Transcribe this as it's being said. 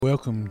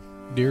Welcome,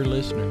 dear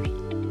listeners,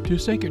 to a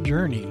sacred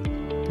journey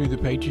through the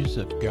pages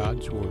of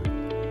God's Word.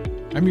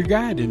 I'm your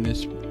guide in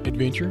this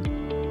adventure,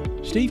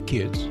 Steve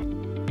Kitts,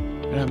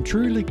 and I'm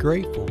truly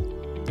grateful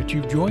that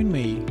you've joined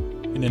me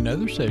in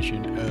another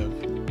session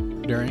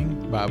of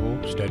During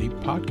Bible Study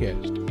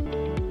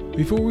Podcast.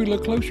 Before we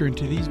look closer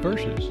into these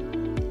verses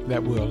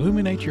that will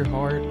illuminate your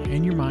heart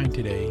and your mind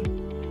today,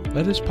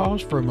 let us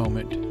pause for a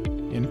moment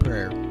in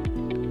prayer.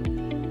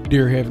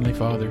 Dear Heavenly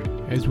Father,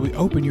 as we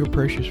open your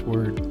precious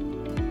Word,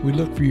 we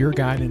look for your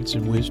guidance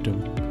and wisdom.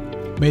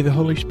 May the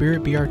Holy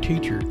Spirit be our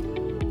teacher.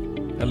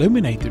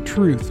 Illuminate the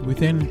truth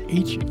within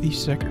each of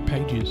these sacred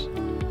pages.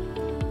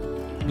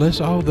 Bless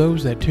all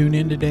those that tune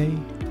in today,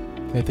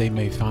 that they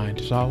may find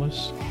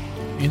solace,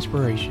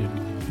 inspiration,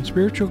 and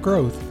spiritual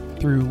growth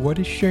through what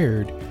is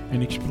shared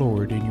and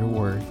explored in your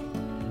Word.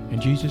 In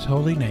Jesus'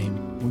 holy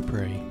name we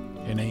pray,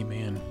 and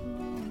amen.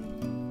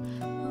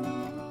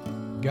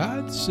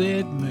 God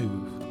said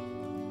move.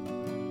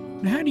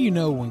 Now, how do you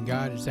know when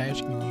God is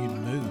asking you to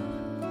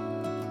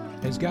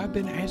move? Has God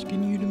been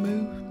asking you to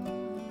move?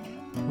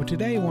 Well,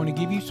 today I want to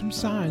give you some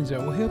signs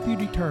that will help you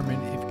determine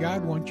if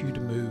God wants you to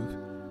move.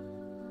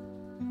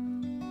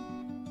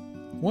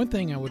 One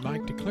thing I would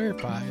like to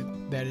clarify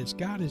that is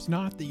God is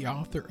not the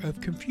author of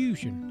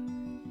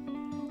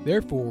confusion.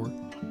 Therefore,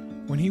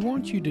 when He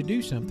wants you to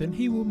do something,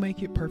 He will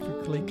make it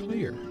perfectly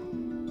clear.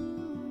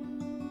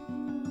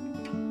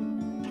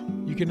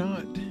 You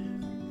cannot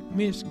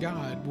miss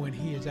God when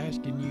He is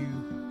asking you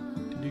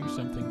to do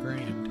something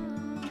grand.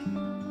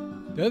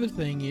 The other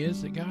thing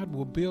is that God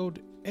will build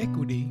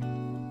equity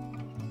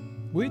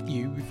with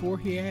you before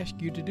He asks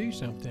you to do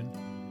something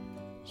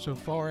so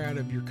far out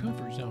of your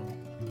comfort zone.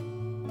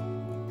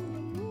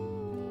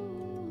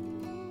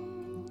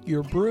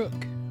 Your brook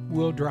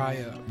will dry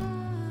up.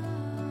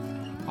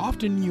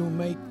 Often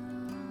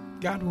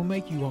God will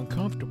make you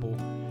uncomfortable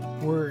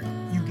where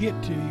you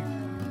get to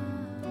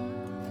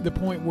the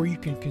point where you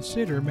can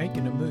consider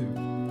making a move.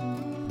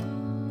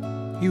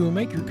 He will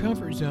make your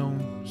comfort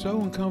zone so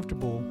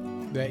uncomfortable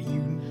that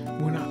you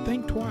will not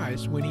think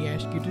twice when He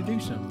asks you to do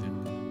something.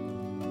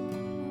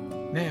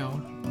 Now,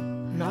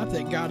 not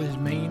that God is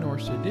mean or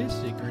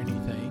sadistic or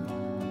anything.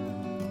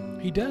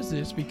 He does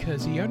this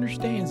because He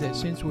understands that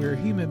since we're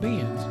human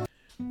beings,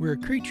 we're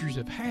creatures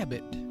of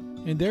habit,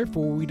 and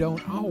therefore we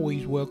don't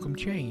always welcome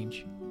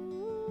change.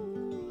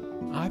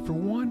 I, for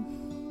one,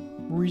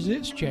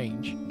 resist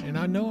change, and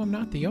I know I'm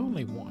not the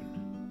only one.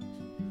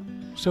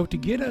 So to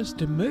get us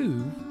to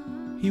move,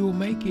 He will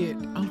make it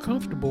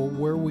uncomfortable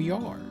where we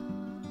are.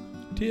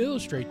 To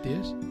illustrate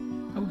this,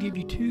 I will give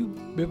you two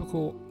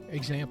biblical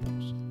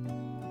examples.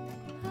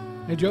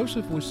 Now,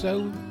 Joseph was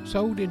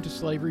sold into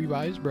slavery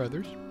by his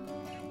brothers.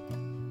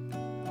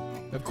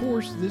 Of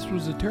course, this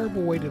was a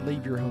terrible way to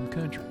leave your home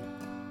country.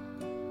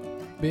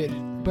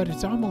 But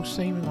it's almost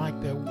seeming like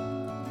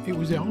it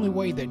was the only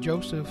way that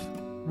Joseph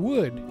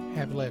would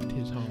have left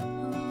his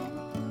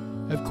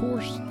home. Of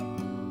course,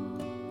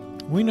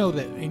 we know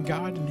that in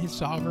God and His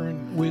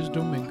sovereign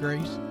wisdom and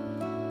grace,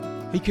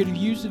 He could have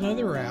used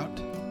another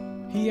route.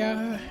 He,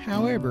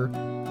 however,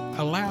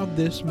 allowed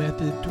this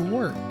method to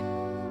work.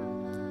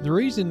 The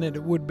reason that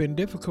it would have been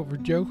difficult for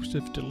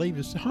Joseph to leave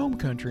his home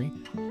country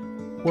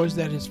was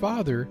that his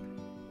father,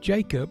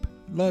 Jacob,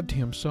 loved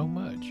him so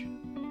much.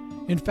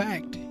 In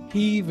fact,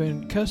 he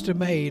even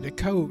custom-made a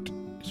coat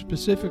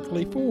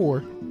specifically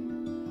for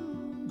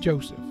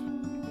Joseph,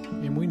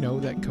 and we know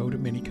that coat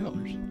of many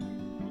colors.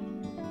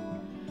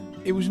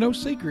 It was no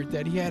secret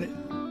that he had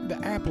the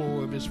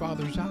apple of his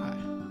father's eye.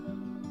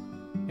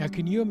 Now,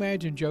 can you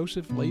imagine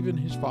Joseph leaving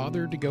his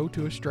father to go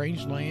to a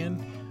strange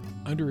land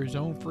under his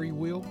own free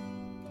will?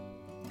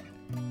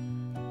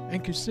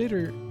 And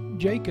consider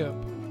Jacob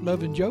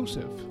loving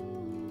Joseph.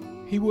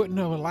 He wouldn't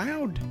have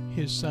allowed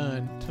his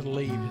son to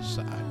leave his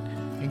side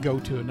and go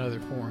to another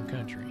foreign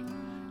country.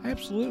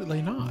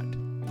 Absolutely not.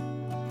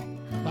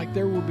 Like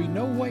there would be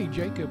no way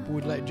Jacob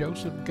would let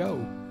Joseph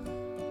go.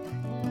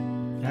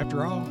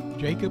 After all,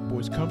 Jacob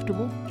was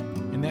comfortable,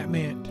 and that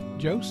meant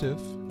Joseph,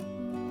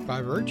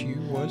 by virtue,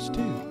 was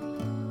too.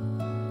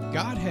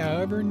 God,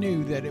 however,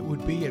 knew that it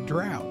would be a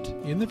drought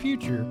in the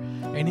future,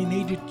 and He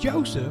needed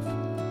Joseph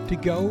to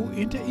go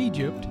into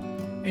Egypt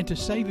and to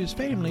save his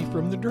family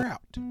from the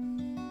drought.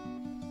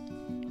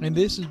 And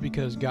this is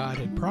because God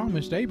had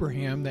promised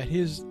Abraham that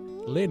his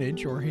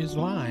lineage or his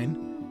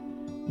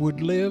line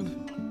would live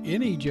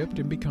in Egypt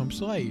and become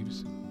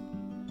slaves.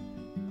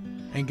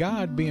 And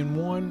God, being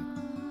one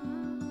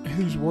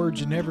whose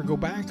words never go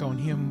back on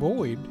Him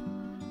void,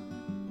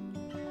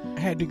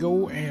 had to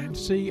go and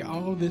see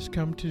all of this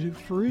come to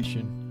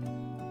fruition.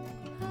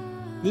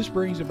 This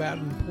brings about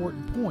an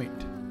important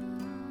point.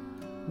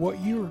 What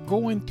you are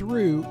going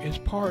through is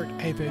part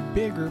of a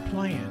bigger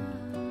plan.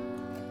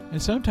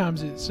 And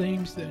sometimes it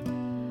seems that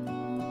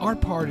our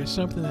part is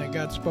something that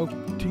God spoke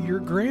to your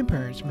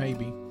grandparents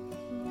maybe.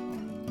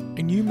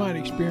 And you might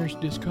experience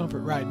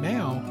discomfort right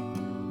now,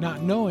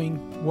 not knowing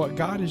what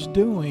God is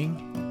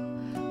doing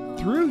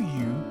through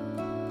you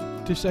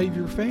to save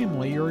your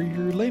family or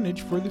your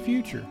lineage for the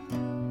future.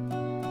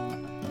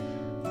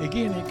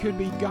 Again, it could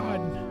be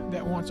God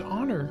that wants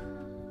honor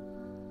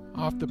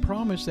off the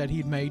promise that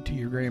He'd made to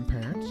your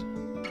grandparents,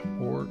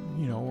 or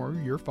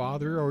your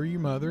father or your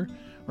mother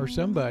or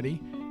somebody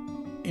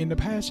in the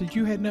past that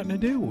you had nothing to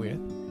do with,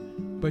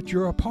 but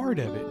you're a part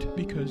of it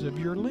because of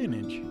your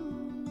lineage.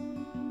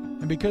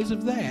 And because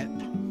of that,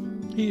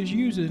 He is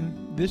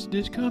using this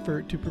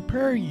discomfort to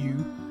prepare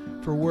you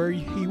for where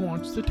He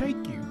wants to take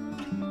you.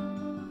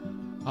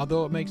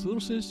 Although it makes little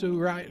sense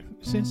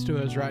to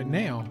us right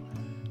now,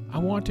 I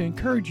want to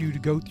encourage you to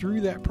go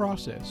through that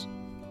process.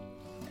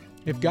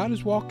 If God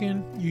is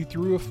walking you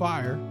through a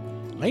fire,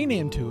 lean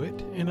into it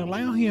and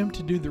allow Him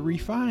to do the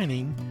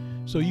refining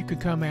so you can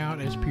come out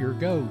as pure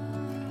gold.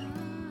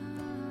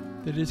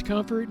 The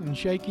discomfort and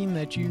shaking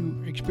that you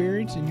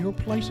experience in your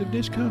place of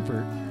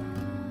discomfort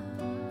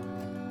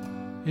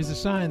is a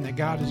sign that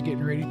God is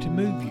getting ready to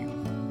move you.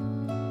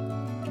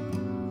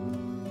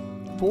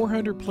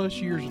 400 plus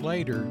years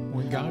later,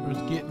 when God was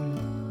getting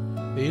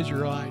the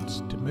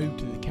Israelites to move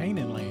to the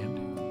Canaan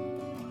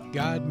land,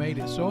 God made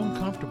it so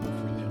uncomfortable for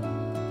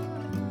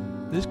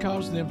them. This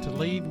caused them to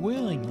leave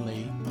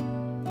willingly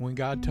when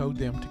God told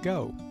them to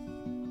go.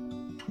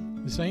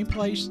 The same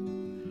place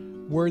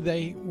where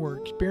they were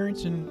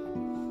experiencing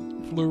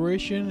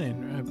flourishing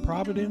and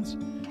providence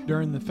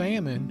during the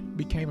famine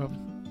became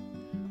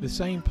the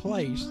same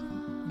place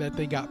that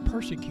they got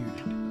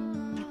persecuted.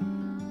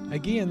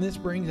 Again, this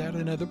brings out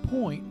another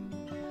point.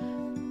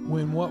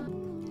 When what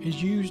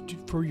is used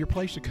for your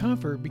place of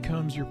comfort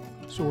becomes your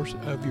source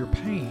of your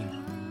pain,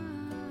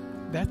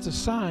 that's a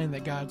sign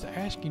that God's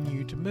asking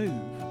you to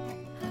move.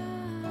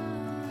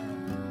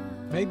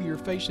 Maybe you're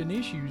facing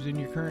issues in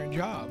your current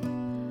job,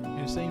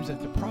 and it seems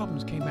that the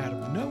problems came out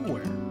of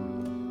nowhere.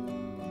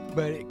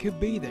 But it could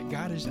be that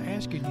God is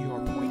asking you or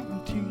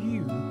pointing to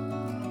you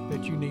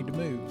that you need to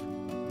move.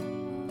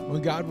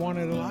 When God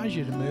wanted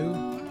Elijah to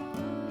move,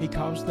 He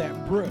caused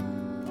that brook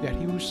that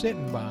he was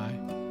sitting by,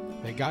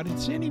 that God had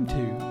sent him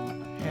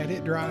to, had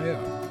it dry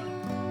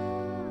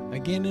up.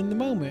 Again, in the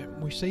moment,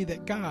 we see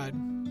that God,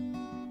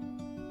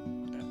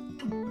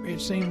 it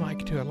seemed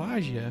like to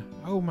Elijah,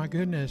 oh my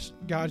goodness,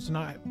 God's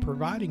not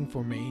providing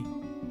for me.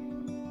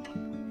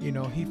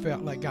 He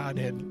felt like God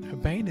had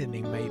abandoned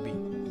him maybe.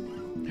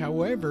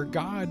 However,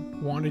 God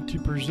wanted to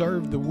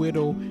preserve the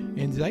widow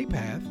in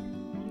Zarephath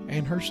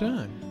and her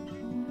son.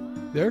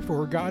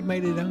 Therefore, God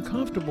made it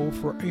uncomfortable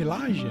for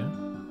Elijah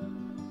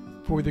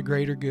for the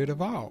greater good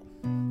of all.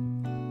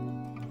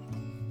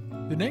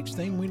 The next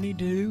thing we need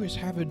to do is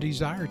have a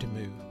desire to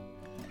move.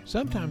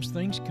 Sometimes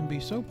things can be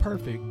so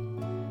perfect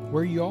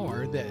where you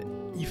are that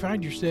you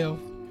find yourself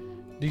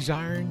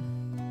desiring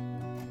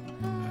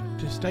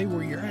to stay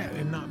where you're at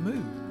and not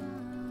move.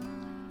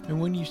 And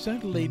when you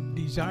suddenly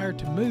desire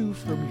to move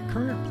from your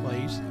current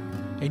place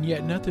and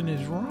yet nothing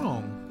is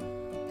wrong,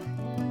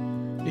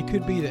 it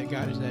could be that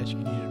God is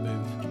asking you to move.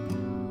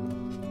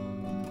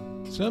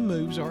 Some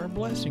moves are a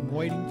blessing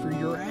waiting for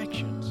your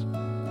actions.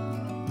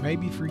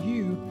 Maybe for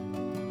you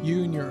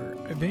and your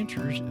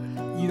adventures,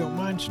 you don't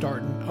mind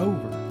starting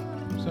over.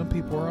 Some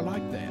people are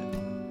like that.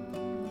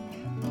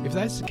 If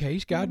that's the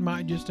case, God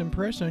might just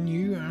impress on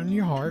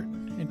your heart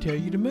and tell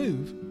you to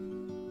move.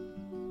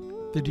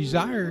 The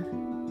desire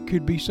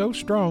could be so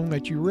strong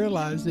that you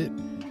realize it,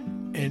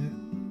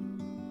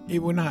 and it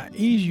will not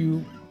ease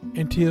you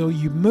until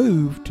you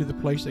move to the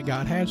place that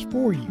God has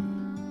for you.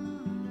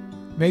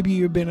 Maybe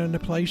you've been in a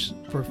place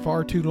for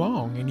far too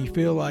long and you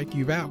feel like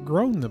you've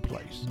outgrown the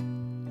place.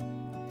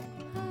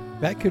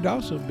 That could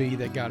also be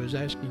that God is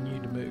asking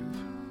you to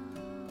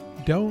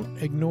move. Don't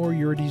ignore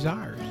your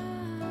desires.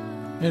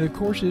 And of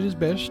course, it is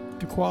best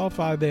to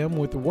qualify them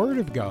with the Word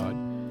of God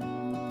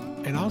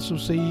and also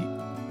see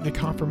the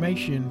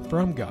confirmation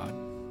from God.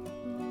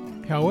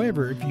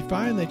 However, if you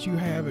find that you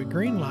have a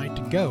green light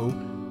to go,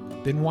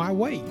 then why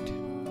wait?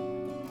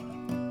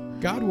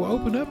 God will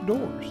open up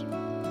doors.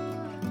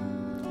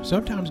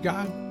 Sometimes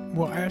God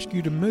will ask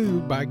you to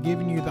move by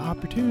giving you the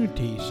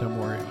opportunity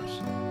somewhere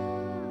else.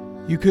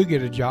 You could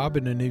get a job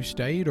in a new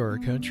state or a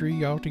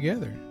country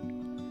altogether.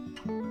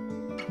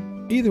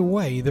 Either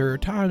way, there are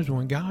times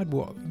when God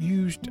will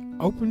use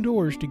open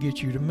doors to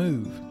get you to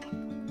move.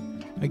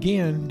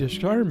 Again,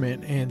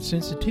 discernment and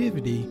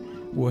sensitivity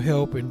will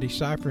help in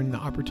deciphering the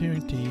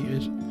opportunity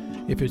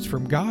if it's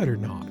from God or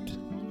not.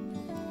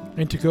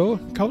 And to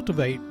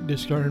cultivate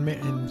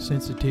discernment and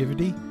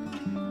sensitivity,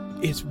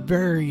 it's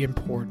very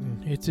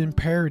important. It's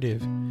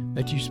imperative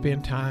that you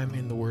spend time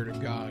in the Word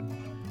of God,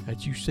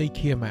 that you seek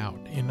Him out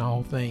in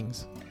all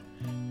things.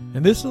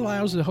 And this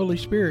allows the Holy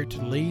Spirit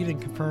to lead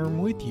and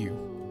confirm with you.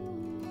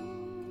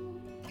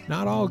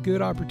 Not all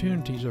good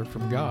opportunities are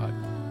from God.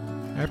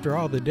 After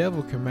all, the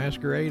devil can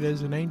masquerade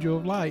as an angel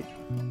of light.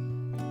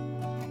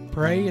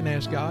 Pray and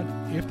ask God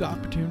if the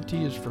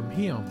opportunity is from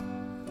Him.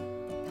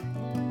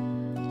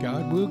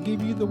 God will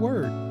give you the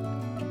word.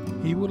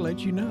 He will let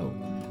you know.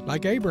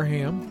 Like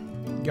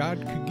Abraham, God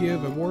could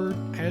give a word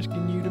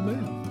asking you to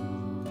move.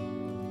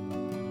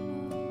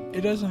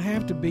 It doesn't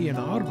have to be an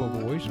audible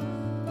voice,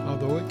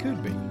 although it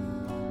could be.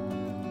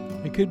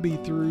 It could be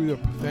through a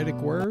prophetic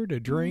word, a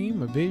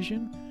dream, a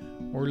vision,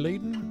 or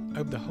leading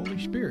of the Holy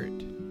Spirit.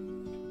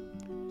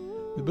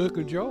 The book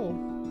of Joel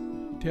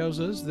tells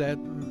us that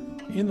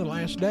in the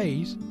last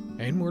days,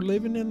 and we're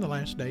living in the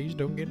last days,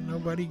 don't get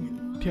nobody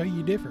tell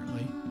you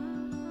differently,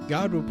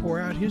 God will pour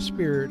out His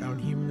Spirit on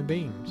human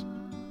beings.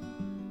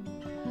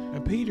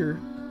 And Peter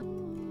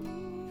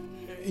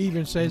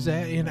even says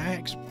that in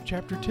Acts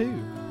chapter 2.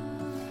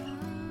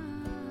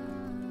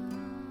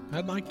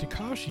 I'd like to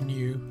caution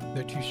you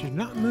that you should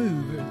not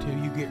move until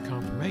you get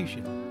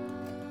confirmation.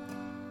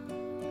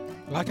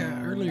 Like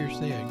I earlier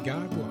said,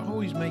 God will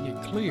always make it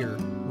clear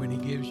when He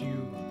gives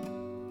you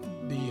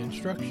the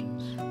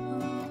instructions.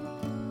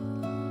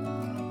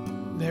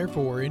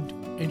 Therefore,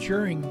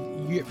 ensuring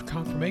you get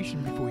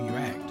confirmation before you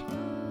act.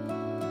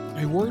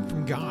 A word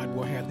from God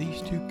will have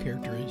these two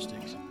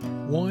characteristics.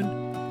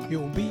 One, it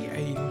will be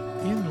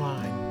in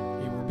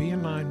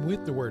line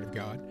with the Word of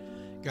God.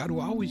 God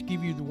will always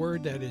give you the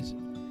word that is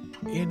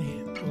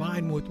in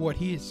line with what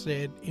He has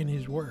said in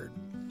His Word.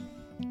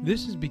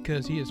 This is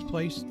because He has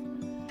placed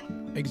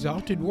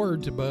exalted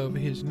words above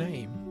His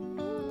name,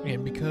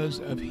 and because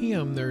of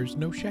Him there is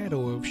no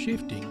shadow of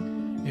shifting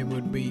and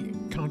would be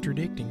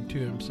contradicting to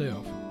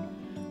Himself.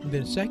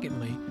 Then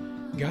secondly,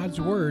 God's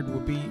Word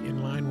will be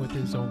in line with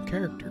His own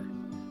character.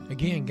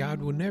 Again,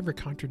 God will never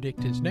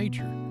contradict His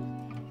nature.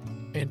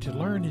 And to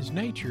learn His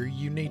nature,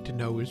 you need to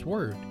know His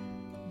Word.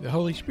 The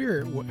Holy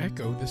Spirit will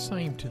echo the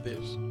same to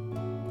this.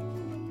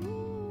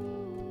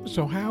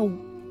 So how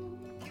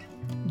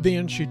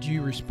then should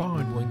you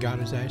respond when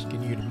God is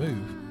asking you to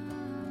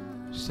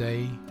move?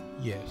 Say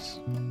yes.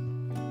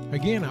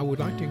 Again, I would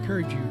like to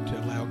encourage you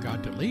to allow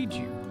God to lead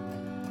you.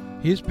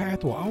 His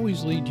path will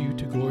always lead you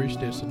to glorious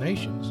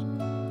destinations,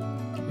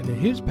 and that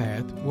His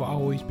path will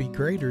always be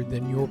greater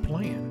than your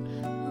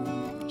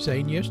plan.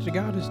 Saying yes to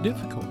God is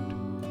difficult.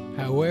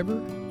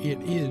 However, it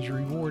is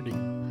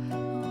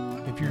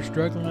rewarding. If you're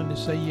struggling to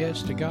say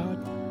yes to God,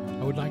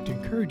 I would like to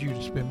encourage you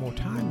to spend more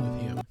time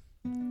with Him.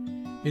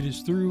 It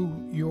is through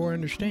your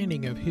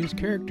understanding of His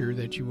character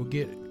that you will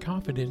get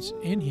confidence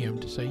in Him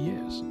to say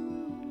yes.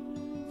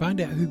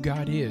 Find out who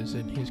God is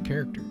and His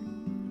character.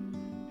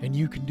 And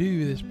you can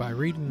do this by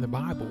reading the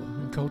Bible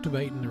and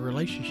cultivating a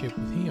relationship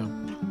with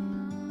Him.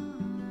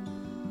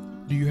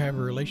 Do you have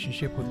a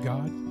relationship with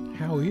God?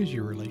 How is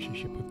your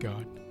relationship with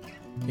God?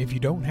 If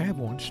you don't have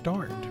one,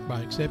 start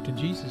by accepting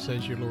Jesus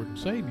as your Lord and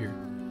Savior.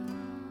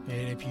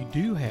 And if you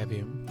do have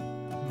Him,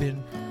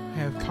 then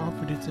have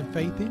confidence and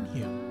faith in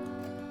Him.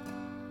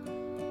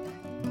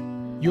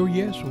 Your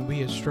yes will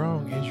be as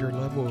strong as your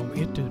level of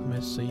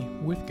intimacy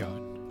with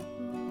God.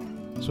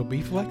 So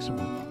be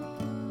flexible.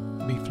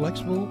 Be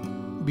flexible.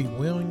 Be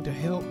willing to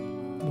help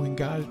when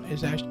God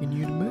is asking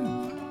you to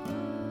move.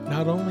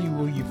 Not only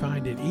will you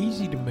find it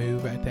easy to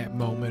move at that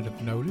moment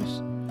of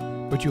notice,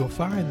 but you'll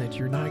find that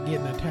you're not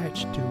getting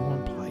attached to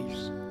one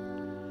place.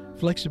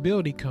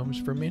 Flexibility comes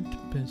from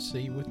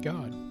intimacy with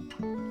God.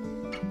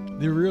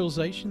 The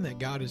realization that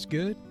God is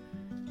good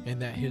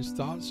and that His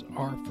thoughts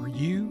are for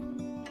you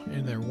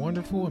and they're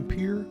wonderful and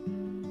pure,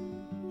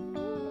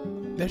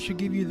 that should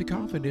give you the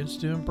confidence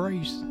to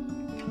embrace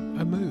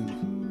a move.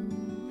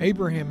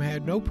 Abraham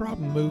had no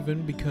problem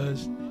moving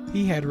because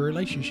he had a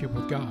relationship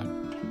with God.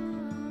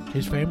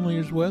 His family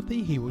was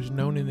wealthy, he was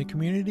known in the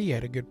community,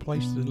 had a good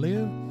place to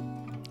live.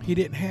 He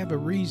didn't have a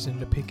reason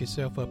to pick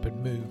himself up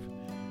and move,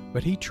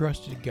 but he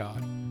trusted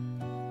God.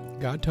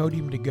 God told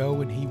him to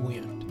go and he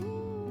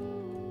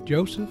went.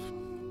 Joseph,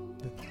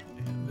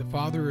 the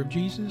father of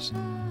Jesus,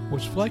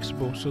 was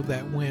flexible so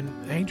that when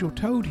the angel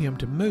told him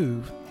to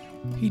move,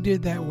 he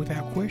did that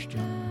without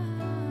question.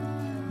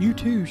 You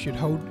too should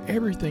hold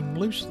everything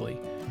loosely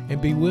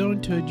and be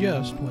willing to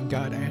adjust when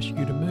God asks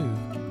you to move.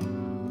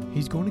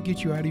 He's going to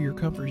get you out of your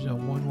comfort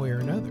zone one way or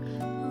another.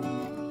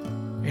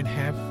 And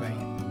have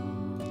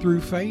faith.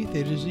 Through faith,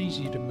 it is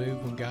easy to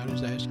move when God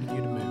is asking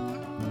you to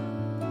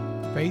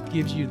move. Faith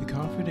gives you the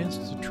confidence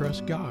to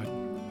trust God,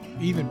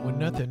 even when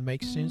nothing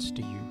makes sense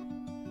to you.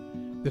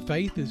 The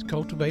faith is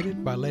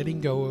cultivated by letting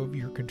go of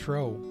your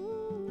control.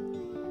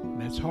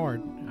 And that's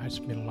hard. I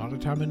spent a lot of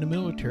time in the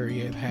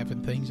military of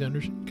having things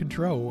under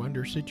control,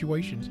 under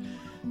situations,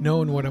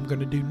 knowing what I'm going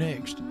to do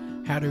next,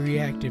 how to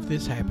react if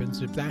this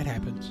happens, if that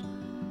happens.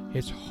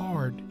 It's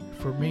hard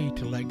for me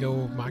to let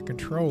go of my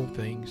control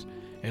things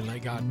and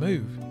let God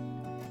move.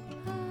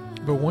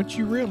 But once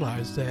you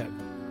realize that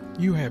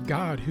you have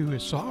God who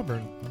is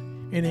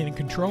sovereign and in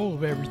control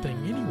of everything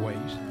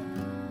anyways,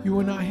 you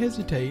will not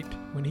hesitate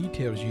when He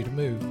tells you to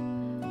move.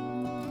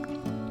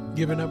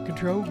 Giving up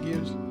control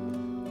gives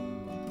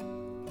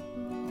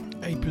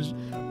a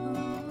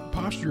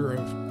posture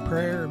of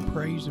prayer and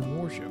praise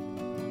and worship.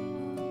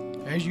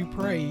 As you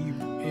pray,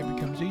 it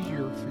becomes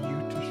easier for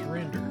you to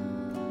surrender.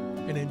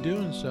 And in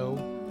doing so,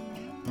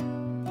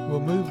 will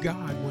move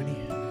God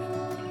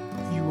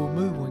you will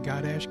move when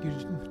God asks you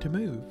to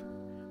move.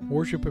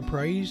 Worship and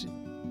praise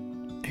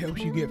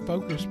helps you get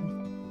focused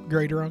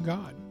greater on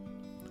God.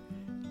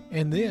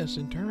 And this,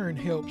 in turn,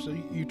 helps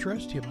you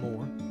trust Him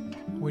more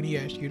when He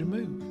asks you to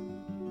move.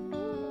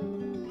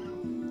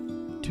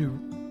 To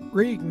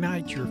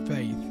reignite your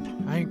faith,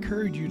 I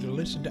encourage you to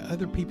listen to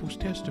other people's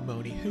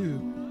testimony who,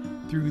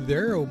 through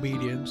their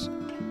obedience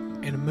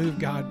and a move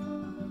God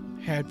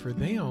had for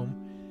them,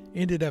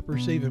 ended up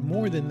receiving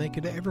more than they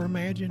could ever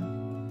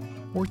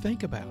imagine or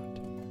think about.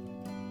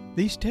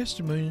 These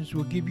testimonies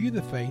will give you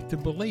the faith to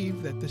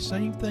believe that the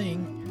same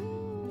thing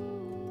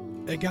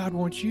that God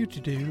wants you to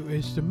do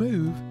is to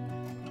move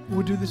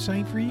will do the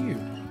same for you.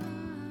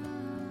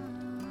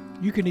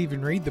 You can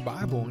even read the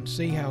Bible and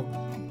see how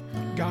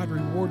God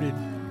rewarded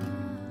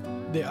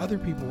the other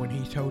people when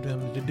He told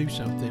them to do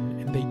something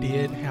and they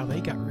did, how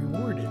they got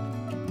rewarded.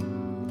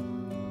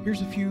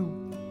 Here's a few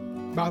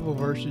Bible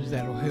verses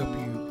that will help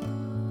you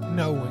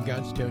know when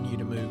God's telling you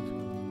to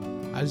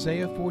move.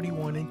 Isaiah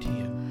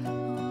 41:10.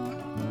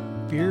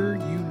 Fear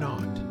you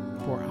not,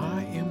 for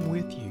I am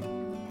with you.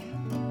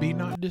 Be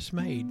not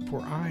dismayed,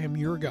 for I am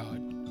your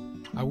God.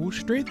 I will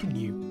strengthen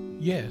you.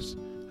 Yes,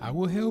 I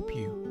will help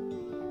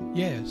you.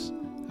 Yes,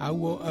 I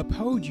will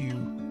uphold you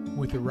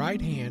with the right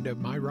hand of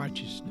my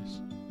righteousness.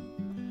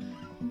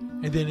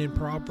 And then in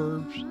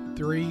Proverbs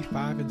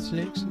 3:5 and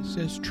 6, it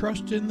says,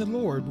 trust in the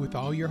Lord with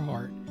all your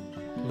heart.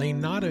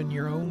 Lean not on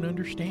your own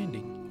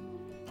understanding.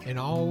 In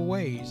all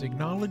ways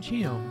acknowledge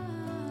Him,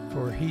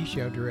 for He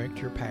shall direct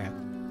your path.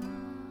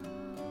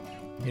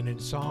 And in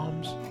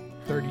Psalms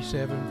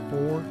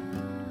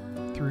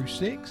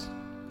 37:4-6,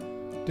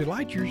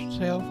 delight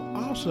yourself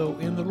also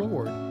in the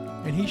Lord,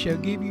 and He shall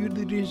give you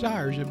the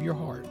desires of your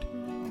heart.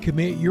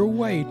 Commit your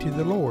way to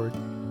the Lord.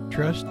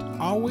 Trust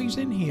always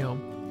in Him,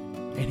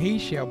 and He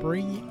shall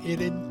bring it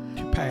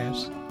to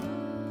pass,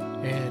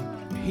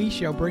 and He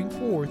shall bring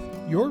forth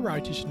your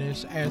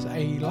righteousness as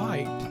a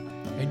light,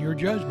 and your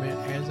judgment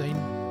as a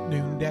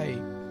noonday.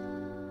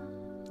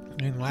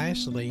 And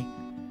lastly,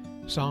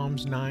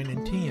 Psalms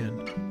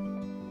 9:10.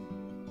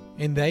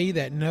 And they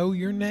that know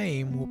your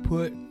name will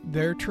put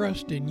their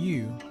trust in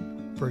you,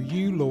 for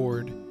you,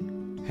 Lord,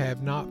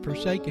 have not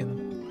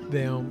forsaken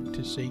them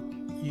to seek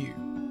you.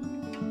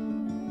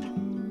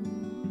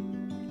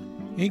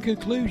 In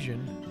conclusion,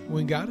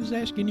 when God is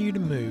asking you to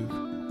move,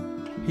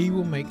 He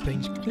will make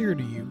things clear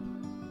to you.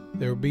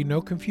 There will be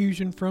no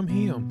confusion from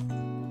Him.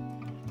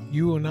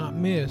 You will not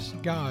miss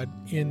God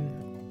in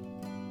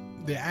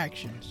the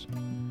actions.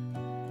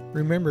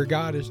 Remember,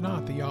 God is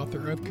not the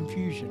author of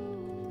confusion.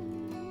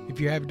 If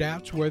you have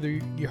doubts whether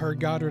you heard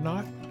God or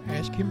not,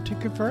 ask Him to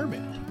confirm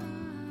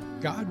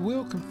it. God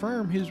will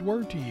confirm His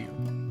word to you.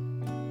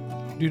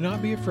 Do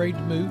not be afraid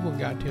to move when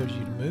God tells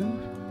you to move.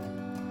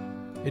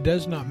 It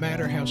does not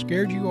matter how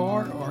scared you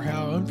are or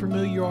how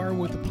unfamiliar you are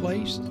with the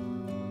place.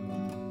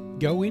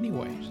 Go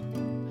anyways.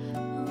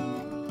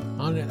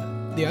 On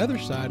the other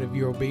side of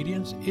your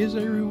obedience is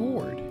a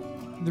reward.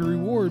 The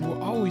reward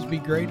will always be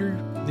greater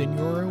than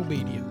your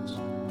obedience.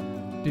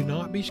 Do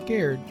not be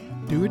scared.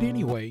 Do it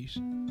anyways.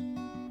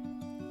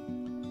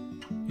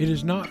 It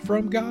is not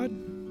from God,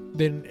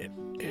 then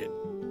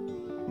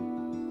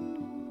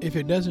if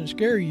it doesn't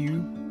scare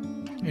you,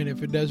 and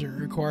if it doesn't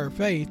require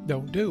faith,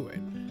 don't do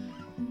it.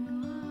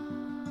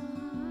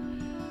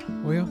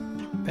 Well,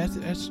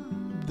 that's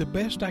the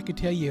best I could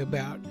tell you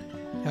about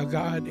how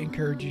God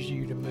encourages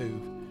you to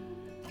move.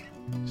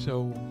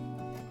 So,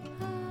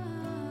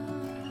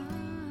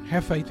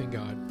 have faith in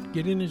God.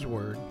 Get in His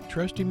Word.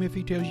 Trust Him if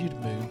He tells you to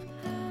move.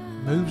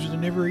 Moves are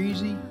never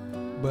easy,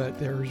 but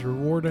there is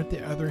reward at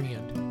the other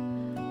end.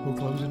 We'll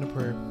close in a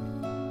prayer.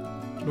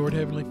 Lord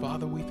Heavenly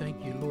Father, we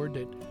thank you, Lord,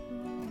 that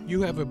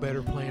you have a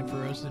better plan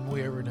for us than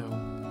we ever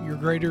know. You're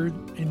greater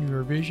in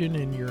your vision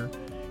and your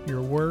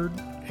word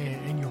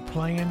and your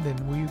plan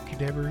than we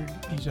could ever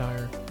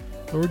desire.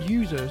 Lord,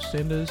 use us,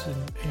 send us,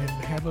 and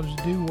have us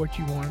do what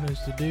you want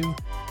us to do.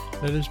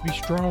 Let us be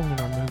strong in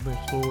our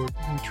movements, Lord.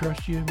 We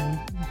trust you and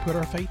we put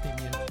our faith in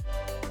you.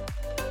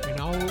 In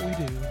all what we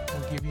do,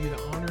 we'll give you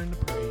the honor and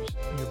the praise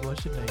in your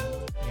blessed name.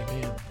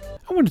 Amen.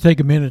 I want to take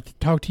a minute to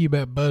talk to you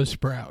about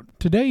Buzzsprout.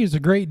 Today is a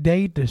great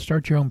day to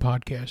start your own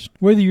podcast.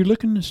 Whether you're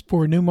looking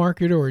for a new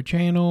market or a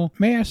channel,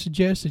 may I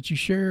suggest that you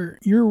share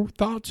your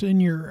thoughts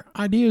and your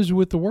ideas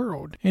with the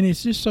world. And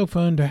it's just so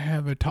fun to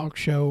have a talk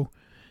show.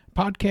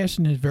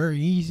 Podcasting is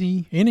very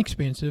easy,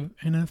 inexpensive,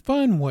 and a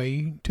fun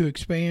way to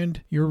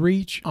expand your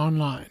reach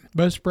online.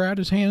 Buzzsprout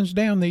is hands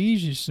down the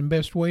easiest and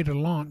best way to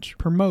launch,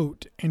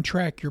 promote, and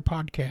track your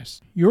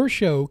podcast. Your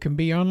show can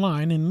be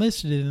online and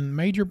listed in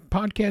major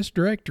podcast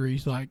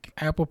directories like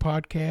Apple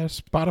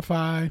Podcasts,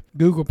 Spotify,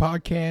 Google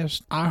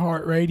Podcasts,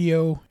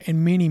 iHeartRadio,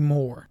 and many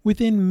more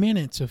within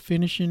minutes of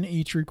finishing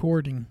each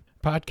recording.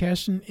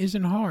 Podcasting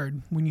isn't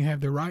hard when you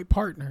have the right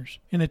partners.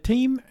 And a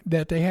team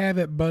that they have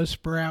at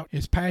Buzzsprout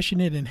is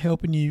passionate in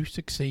helping you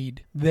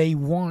succeed. They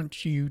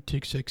want you to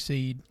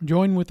succeed.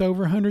 Join with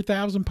over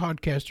 100,000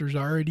 podcasters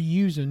already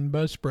using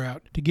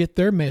Buzzsprout to get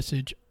their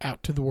message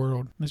out to the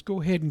world. Let's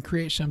go ahead and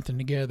create something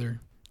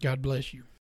together. God bless you.